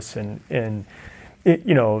believe this. And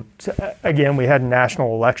you know, again, we had a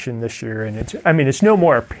national election this year, and it's no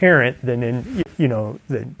more apparent than in, you know,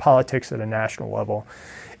 the politics at a national level.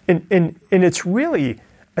 And it's really,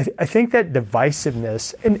 I think that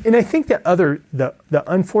divisiveness, and I think that the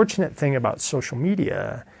unfortunate thing about social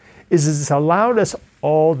media is it's allowed us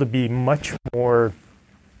all to be much more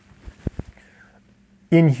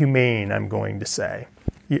inhumane, I'm going to say,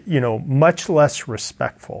 you know, much less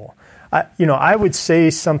respectful. I would say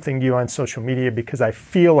something to you on social media because I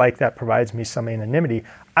feel like that provides me some anonymity.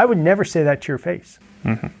 I would never say that to your face.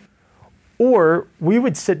 Mm-hmm. Or we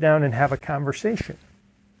would sit down and have a conversation.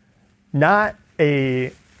 Not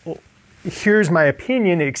here's my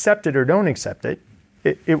opinion, accept it or don't accept it.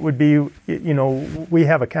 It would be, you know, we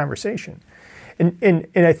have a conversation. And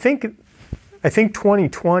I think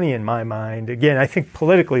 2020 in my mind, again, I think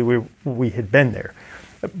politically we had been there.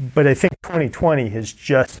 But I think 2020 has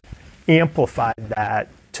just amplified that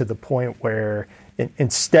to the point where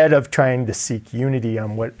instead of trying to seek unity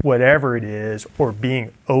on whatever it is, or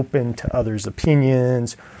being open to others'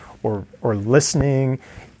 opinions, or listening,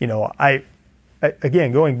 you know, I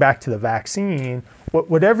again, going back to the vaccine,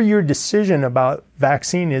 whatever your decision about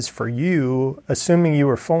vaccine is for you, assuming you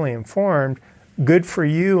were fully informed, good for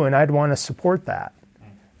you, and I'd want to support that.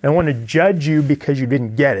 I don't want to judge you because you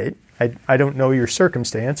didn't get it. I don't know your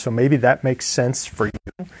circumstance, so maybe that makes sense for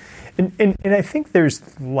you. And I think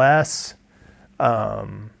there's less,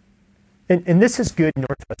 and this is good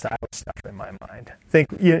Northwest Iowa stuff in my mind. I think,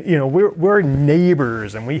 you know, we're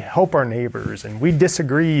neighbors, and we help our neighbors, and we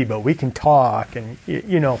disagree, but we can talk, and,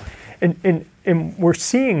 you know, and we're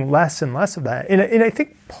seeing less and less of that. And I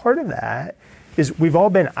think part of that is we've all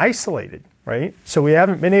been isolated, right? So we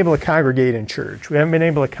haven't been able to congregate in church. We haven't been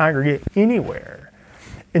able to congregate anywhere.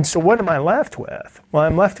 And so what am I left with? Well,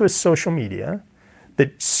 I'm left with social media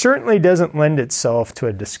that certainly doesn't lend itself to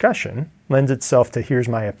a discussion, lends itself to here's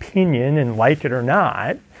my opinion and like it or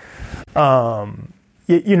not.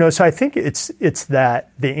 You know, so I think it's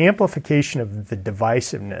that the amplification of the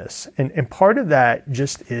divisiveness. And part of that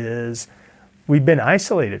just is we've been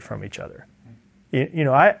isolated from each other. You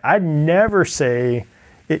know, I'd never say,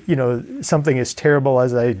 you know, something as terrible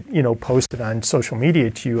as I, you know, posted on social media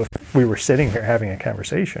to you if we were sitting here having a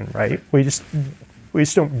conversation, right? We just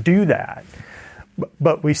don't do that.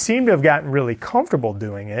 But we seem to have gotten really comfortable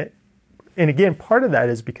doing it. And again, part of that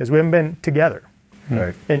is because we haven't been together.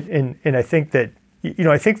 Right. And I think that, you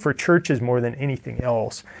know, I think for churches more than anything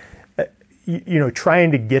else, you know,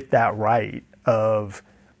 trying to get that right of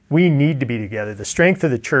we need to be together. The strength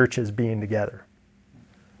of the church is being together.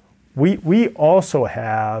 We also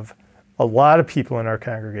have a lot of people in our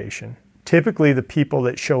congregation, typically the people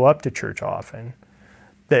that show up to church often,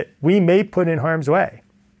 that we may put in harm's way.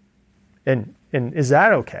 And is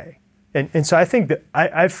that okay? And so I think that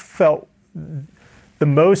I've felt the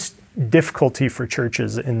most difficulty for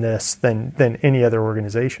churches in this than any other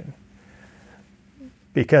organization.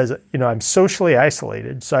 Because, you know, I'm socially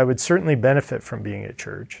isolated, so I would certainly benefit from being at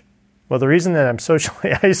church. Well, the reason that I'm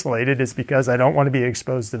socially isolated is because I don't want to be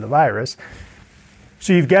exposed to the virus.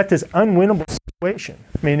 So you've got this unwinnable situation.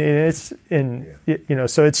 I mean, you know,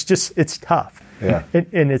 so it's tough. Yeah.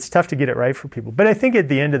 And it's tough to get it right for people. But I think at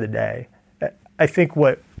the end of the day, I think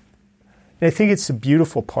it's the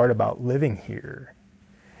beautiful part about living here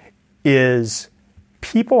is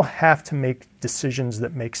people have to make decisions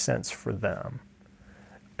that make sense for them.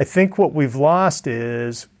 I think what we've lost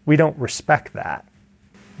is we don't respect that.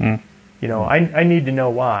 You know, I need to know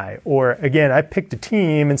why. Or again, I picked a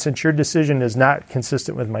team, and since your decision is not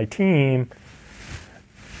consistent with my team,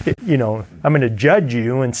 you know, I'm going to judge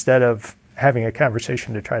you instead of having a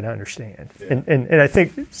conversation to try to understand. And I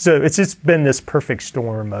think, so it's just been this perfect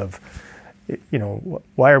storm of,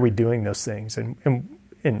 why are we doing those things? And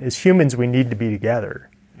as humans, we need to be together.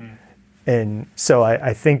 And so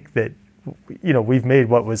I think that, we've made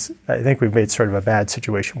sort of a bad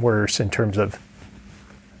situation worse in terms of,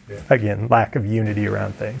 again, lack of unity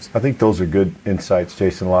around things. I think those are good insights,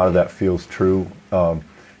 Jason. A lot of that feels true.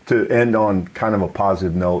 To end on kind of a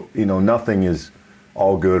positive note, nothing is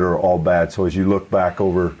all good or all bad. So as you look back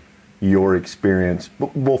over your experience,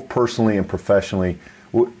 both personally and professionally,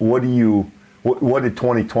 what did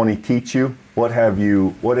 2020 teach you? What have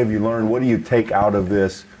you learned? What do you take out of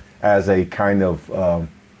this as a kind of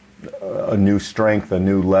a new strength, a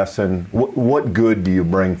new lesson? What good do you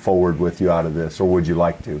bring forward with you out of this, or would you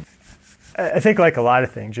like to? I think, like a lot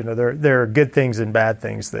of things, there are good things and bad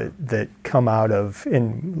things that come out of,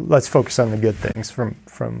 and let's focus on the good things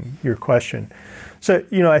from your question. So,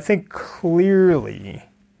 I think clearly,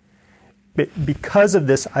 because of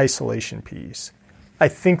this isolation piece, I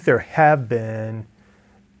think there have been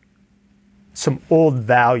some old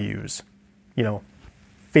values.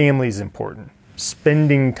 Family is important.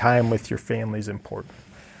 Spending time with your family is important.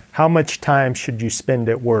 How much time should you spend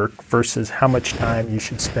at work versus how much time you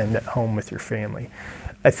should spend at home with your family?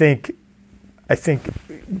 I think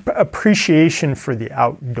appreciation for the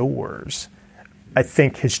outdoors, I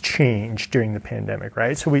think, has changed during the pandemic,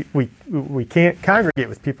 right? So we can't congregate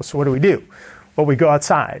with people, so what do? Well, we go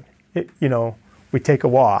outside. We take a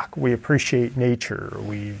walk. We appreciate nature.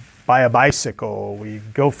 We buy a bicycle. We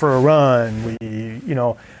go for a run.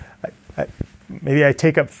 Maybe I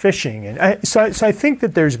take up fishing, and so I think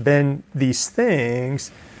that there's been these things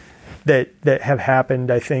that have happened.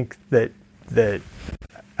 I think that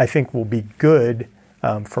I think will be good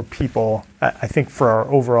for people. I think for our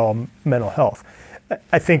overall mental health.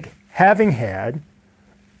 I think having had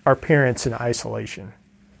our parents in isolation,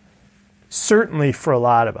 certainly for a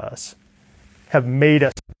lot of us, have made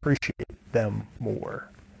us appreciate them more.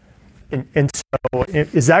 And so,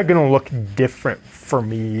 is that going to look different for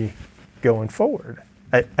me going forward?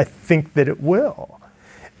 I think that it will.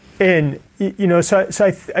 And, so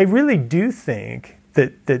I really do think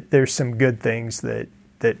that there's some good things that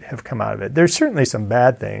have come out of it. There's certainly some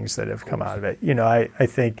bad things that have come out of it. I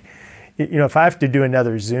think, if I have to do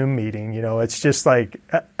another Zoom meeting, it's just like,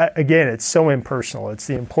 again, it's so impersonal. It's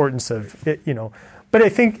the importance of it, but I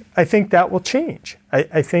think that will change.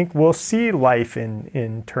 I think we'll see life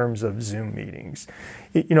in terms of Zoom meetings.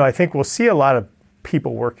 I think we'll see a lot of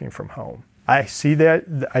people working from home. I see that.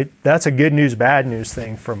 That's a good news, bad news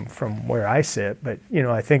thing from where I sit. But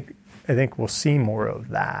I think we'll see more of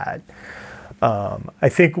that. I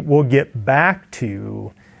think we'll get back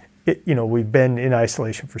to, we've been in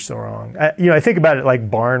isolation for so long. I think about it like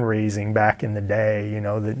barn raising back in the day.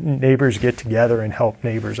 The neighbors get together and help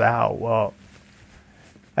neighbors out. Well,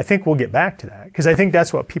 I think we'll get back to that because I think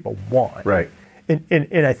that's what people want. Right.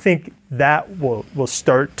 And I think that will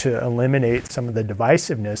start to eliminate some of the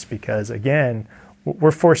divisiveness because, again,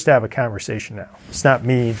 we're forced to have a conversation now. It's not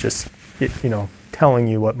me just, telling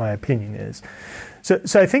you what my opinion is. So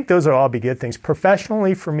I think those will all be good things.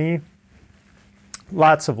 Professionally, for me,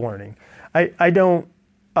 lots of learning. I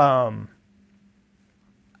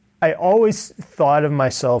always thought of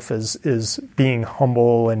myself as being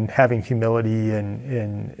humble and having humility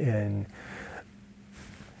and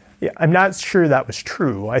I'm not sure that was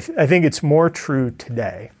true. I think it's more true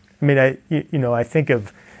today. I mean, I think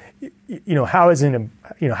of,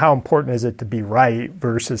 how important is it to be right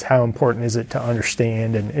versus how important is it to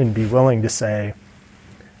understand and be willing to say,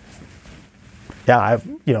 yeah,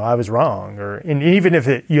 I was wrong, and even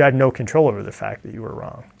if you had no control over the fact that you were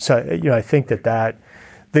wrong. So, I think that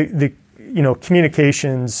the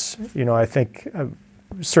communications, I think I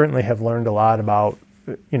certainly have learned a lot about,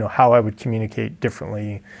 how I would communicate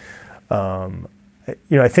differently.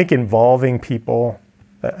 I think involving people,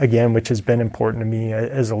 again, which has been important to me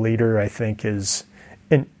as a leader, I think is,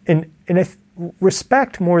 and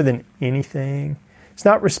respect more than anything. It's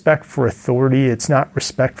not respect for authority. It's not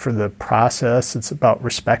respect for the process. It's about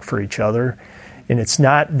respect for each other. And it's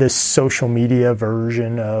not this social media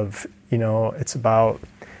version of, it's about,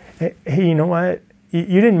 hey, you know what? You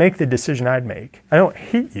didn't make the decision I'd make. I don't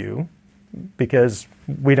hate you because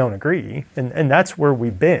we don't agree. And that's where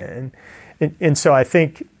we've been. And so I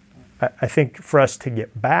think for us to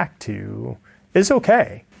get back to, it's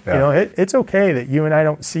okay. Yeah. It's okay that you and I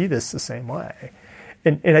don't see this the same way.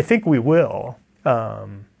 And I think we will.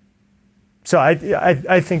 So I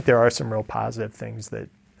think there are some real positive things that.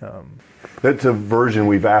 That's a version.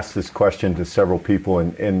 We've asked this question to several people,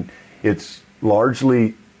 and it's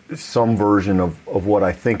largely some version of what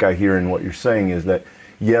I think I hear in what you're saying is that,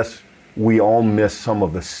 yes, we all miss some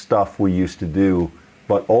of the stuff we used to do,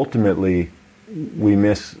 but ultimately we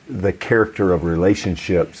miss the character of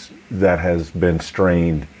relationships that has been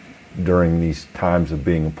strained during these times of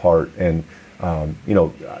being apart. And,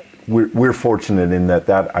 we're fortunate in that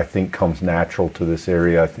I think comes natural to this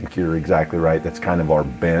area. I think you're exactly right. That's kind of our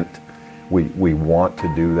bent. We want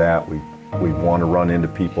to do that. We want to run into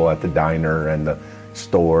people at the diner and the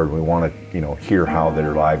store. We want to, hear how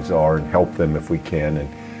their lives are and help them if we can.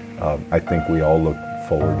 And I think we all look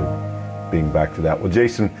forward to being back to that. Well,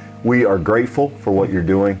 Jason, we are grateful for what you're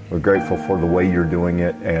doing. We're grateful for the way you're doing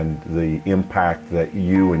it and the impact that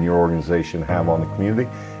you and your organization have on the community.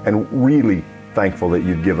 And really thankful that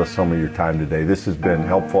you'd give us some of your time today. This has been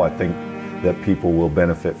helpful. I think that people will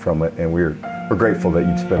benefit from it. And we're grateful that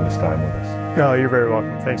you'd spend this time with us. No, you're very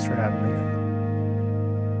welcome. Thanks for having me.